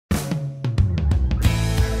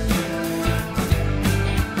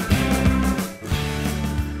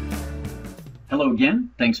Hello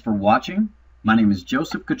again, thanks for watching. My name is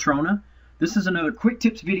Joseph Cutrona. This is another quick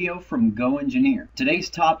tips video from GoEngineer. Today's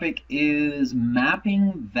topic is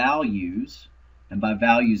mapping values, and by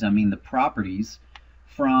values I mean the properties,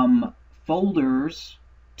 from folders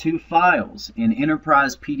to files in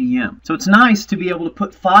Enterprise PDM. So it's nice to be able to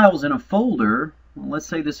put files in a folder. Let's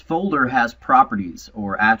say this folder has properties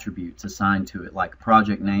or attributes assigned to it, like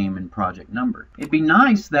project name and project number. It'd be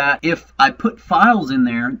nice that if I put files in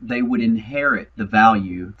there, they would inherit the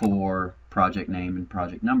value for project name and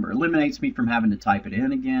project number. Eliminates me from having to type it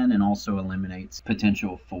in again, and also eliminates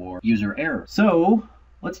potential for user error. So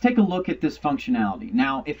let's take a look at this functionality.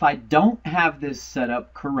 Now, if I don't have this set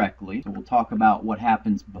up correctly, so we'll talk about what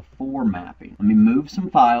happens before mapping. Let me move some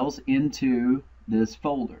files into this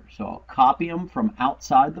folder. So I'll copy them from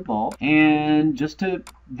outside the vault, and just to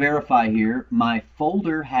verify here, my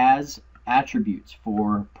folder has attributes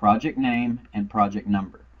for project name and project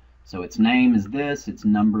number. So its name is this, its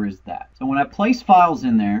number is that. So when I place files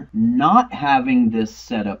in there, not having this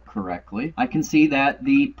set up correctly, I can see that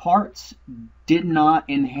the parts did not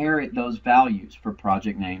inherit those values for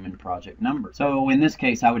project name and project number. So in this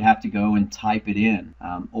case, I would have to go and type it in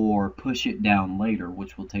or push it down later,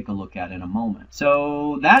 which we'll take a look at in a moment.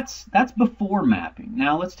 So that's before mapping.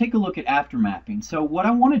 Now let's take a look at after mapping. So what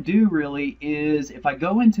I want to do really is, if I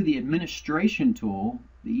go into the administration tool,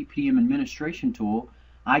 the EPDM administration tool,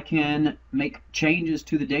 I can make changes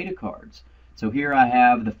to the data cards. So here I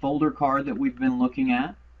have the folder card that we've been looking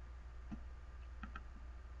at,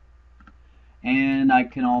 and I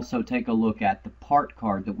can also take a look at the part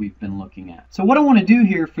card that we've been looking at. So what I want to do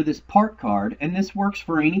here for this part card, and this works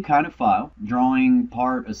for any kind of file, drawing,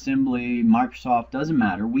 part, assembly, Microsoft, doesn't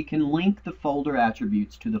matter, we can link the folder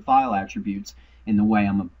attributes to the file attributes in the way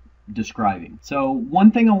I'm describing. So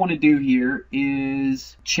one thing I want to do here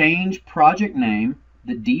is change project name,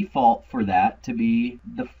 the default for that, to be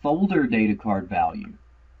the folder data card value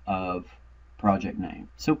of project name.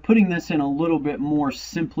 So putting this in a little bit more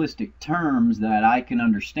simplistic terms that I can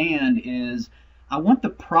understand is, I want the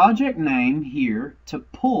project name here to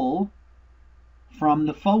pull from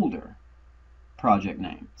the folder project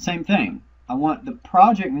name. Same thing, I want the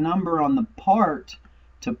project number on the part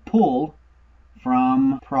to pull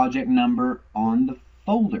from project number on the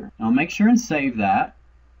folder. Now make sure and save that,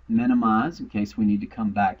 minimize in case we need to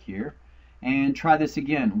come back here, and try this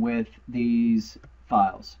again with these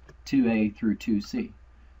files 2A through 2C.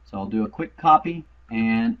 So I'll do a quick copy,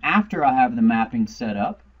 and after I have the mapping set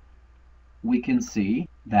up, we can see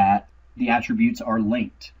that the attributes are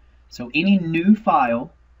linked. So any new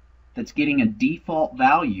file that's getting a default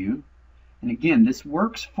value, and again, this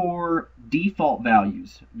works for default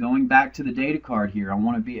values. Going back to the data card here, I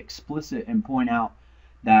want to be explicit and point out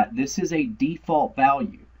that this is a default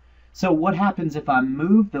value. So what happens if I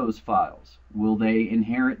move those files? Will they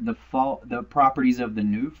inherit the properties of the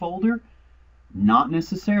new folder? Not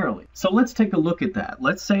necessarily. So let's take a look at that.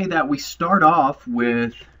 Let's say that we start off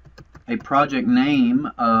with a project name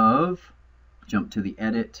of, jump to the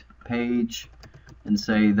edit page, and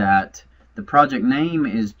say that the project name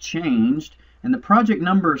is changed and the project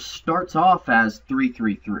number starts off as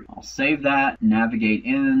 333. I'll save that, navigate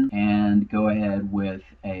in, and go ahead with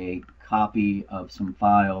a copy of some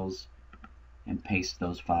files and paste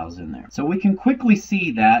those files in there. So we can quickly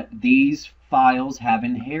see that these files have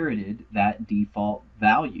inherited that default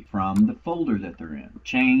value from the folder that they're in.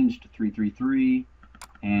 Changed 333,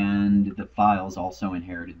 and the files also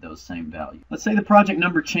inherited those same values. Let's say the project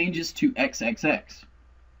number changes to XXX.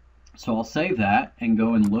 So I'll save that and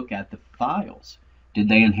go and look at the files. Did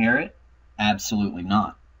they inherit? Absolutely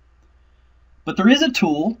not. But there is a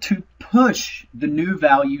tool to push the new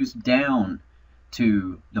values down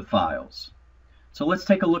to the files. So let's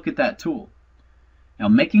take a look at that tool. Now,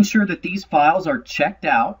 making sure that these files are checked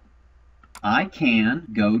out, I can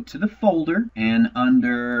go to the folder and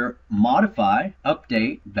under Modify,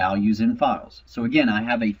 Update Values in Files. So again, I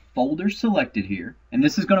have a folder selected here, and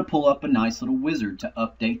this is going to pull up a nice little wizard to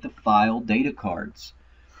update the file data cards.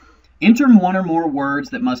 Enter one or more words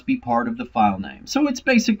that must be part of the file name. So it's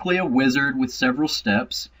basically a wizard with several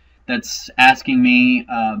steps that's asking me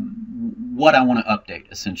what I want to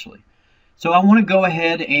update, essentially. So I want to go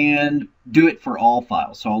ahead and do it for all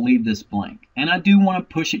files, so I'll leave this blank. And I do want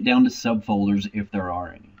to push it down to subfolders if there are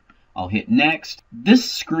any. I'll hit Next. This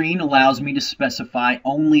screen allows me to specify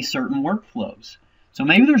only certain workflows. So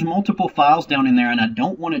maybe there's multiple files down in there and I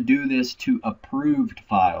don't want to do this to approved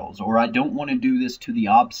files, or I don't want to do this to the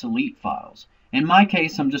obsolete files. In my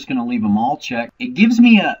case, I'm just going to leave them all checked. It gives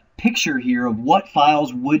me a picture here of what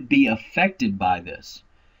files would be affected by this.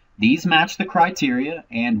 These match the criteria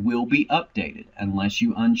and will be updated unless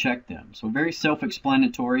you uncheck them. So very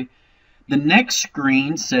self-explanatory. The next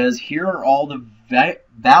screen says here are all the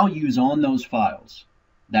values on those files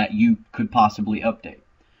that you could possibly update.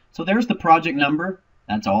 So there's the project number.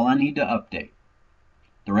 That's all I need to update.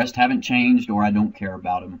 The rest haven't changed, or I don't care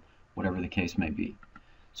about them, whatever the case may be.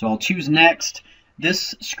 So I'll choose next.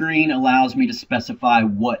 This screen allows me to specify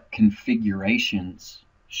what configurations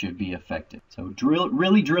should be affected. So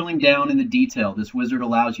really drilling down in the detail, this wizard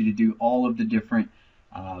allows you to do all of the different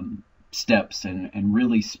steps and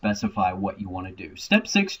really specify what you want to do. Step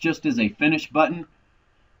 6 just is a finish button.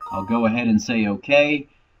 I'll go ahead and say OK.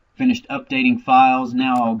 Finished updating files.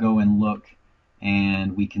 Now I'll go and look,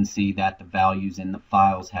 and we can see that the values in the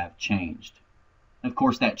files have changed. Of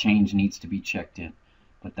course, that change needs to be checked in,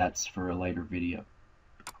 but that's for a later video.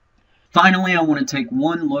 Finally, I want to take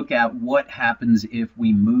one look at what happens if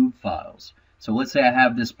we move files. So let's say I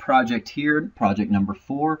have this project here, project number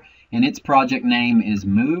 4, and its project name is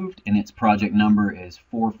moved, and its project number is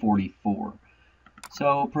 444.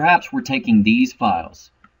 So perhaps we're taking these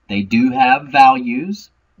files. They do have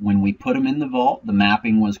values. When we put them in the vault, the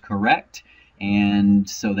mapping was correct, and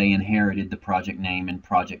so they inherited the project name and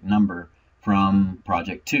project number from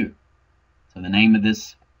project 2. So the name of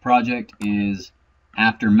this project is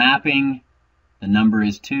after mapping, the number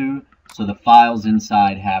is 2, so the files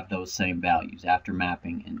inside have those same values, after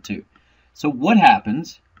mapping and 2. So what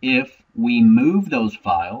happens if we move those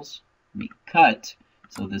files, we cut,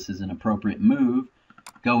 so this is an appropriate move,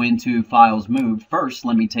 go into files moved. First,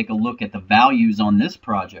 let me take a look at the values on this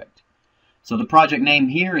project. So the project name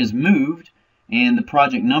here is moved, and the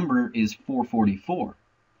project number is 444.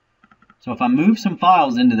 So if I move some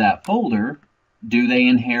files into that folder, do they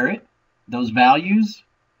inherit those values?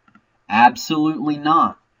 Absolutely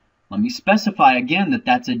not. Let me specify again that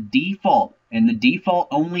that's a default, and the default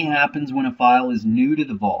only happens when a file is new to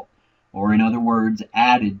the vault, or in other words,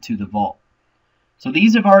 added to the vault. So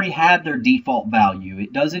these have already had their default value.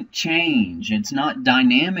 It doesn't change. It's not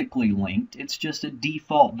dynamically linked. It's just a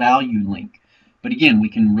default value link. But again, we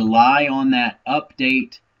can rely on that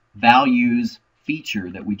update values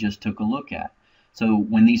feature that we just took a look at. So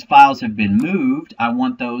when these files have been moved, I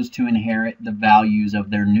want those to inherit the values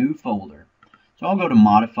of their new folder. So I'll go to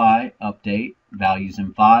Modify, Update, Values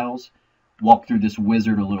and Files. Walk through this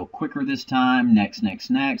wizard a little quicker this time. Next,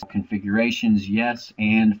 next, next. Configurations, yes,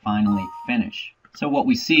 and finally Finish. So what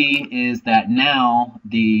we see is that now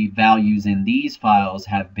the values in these files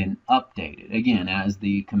have been updated. Again, as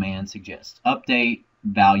the command suggests, update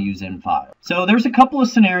values in files. So there's a couple of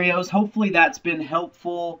scenarios. Hopefully that's been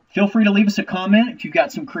helpful. Feel free to leave us a comment if you've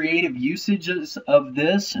got some creative usages of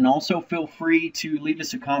this, and also feel free to leave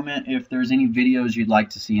us a comment if there's any videos you'd like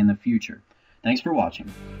to see in the future. Thanks for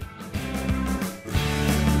watching.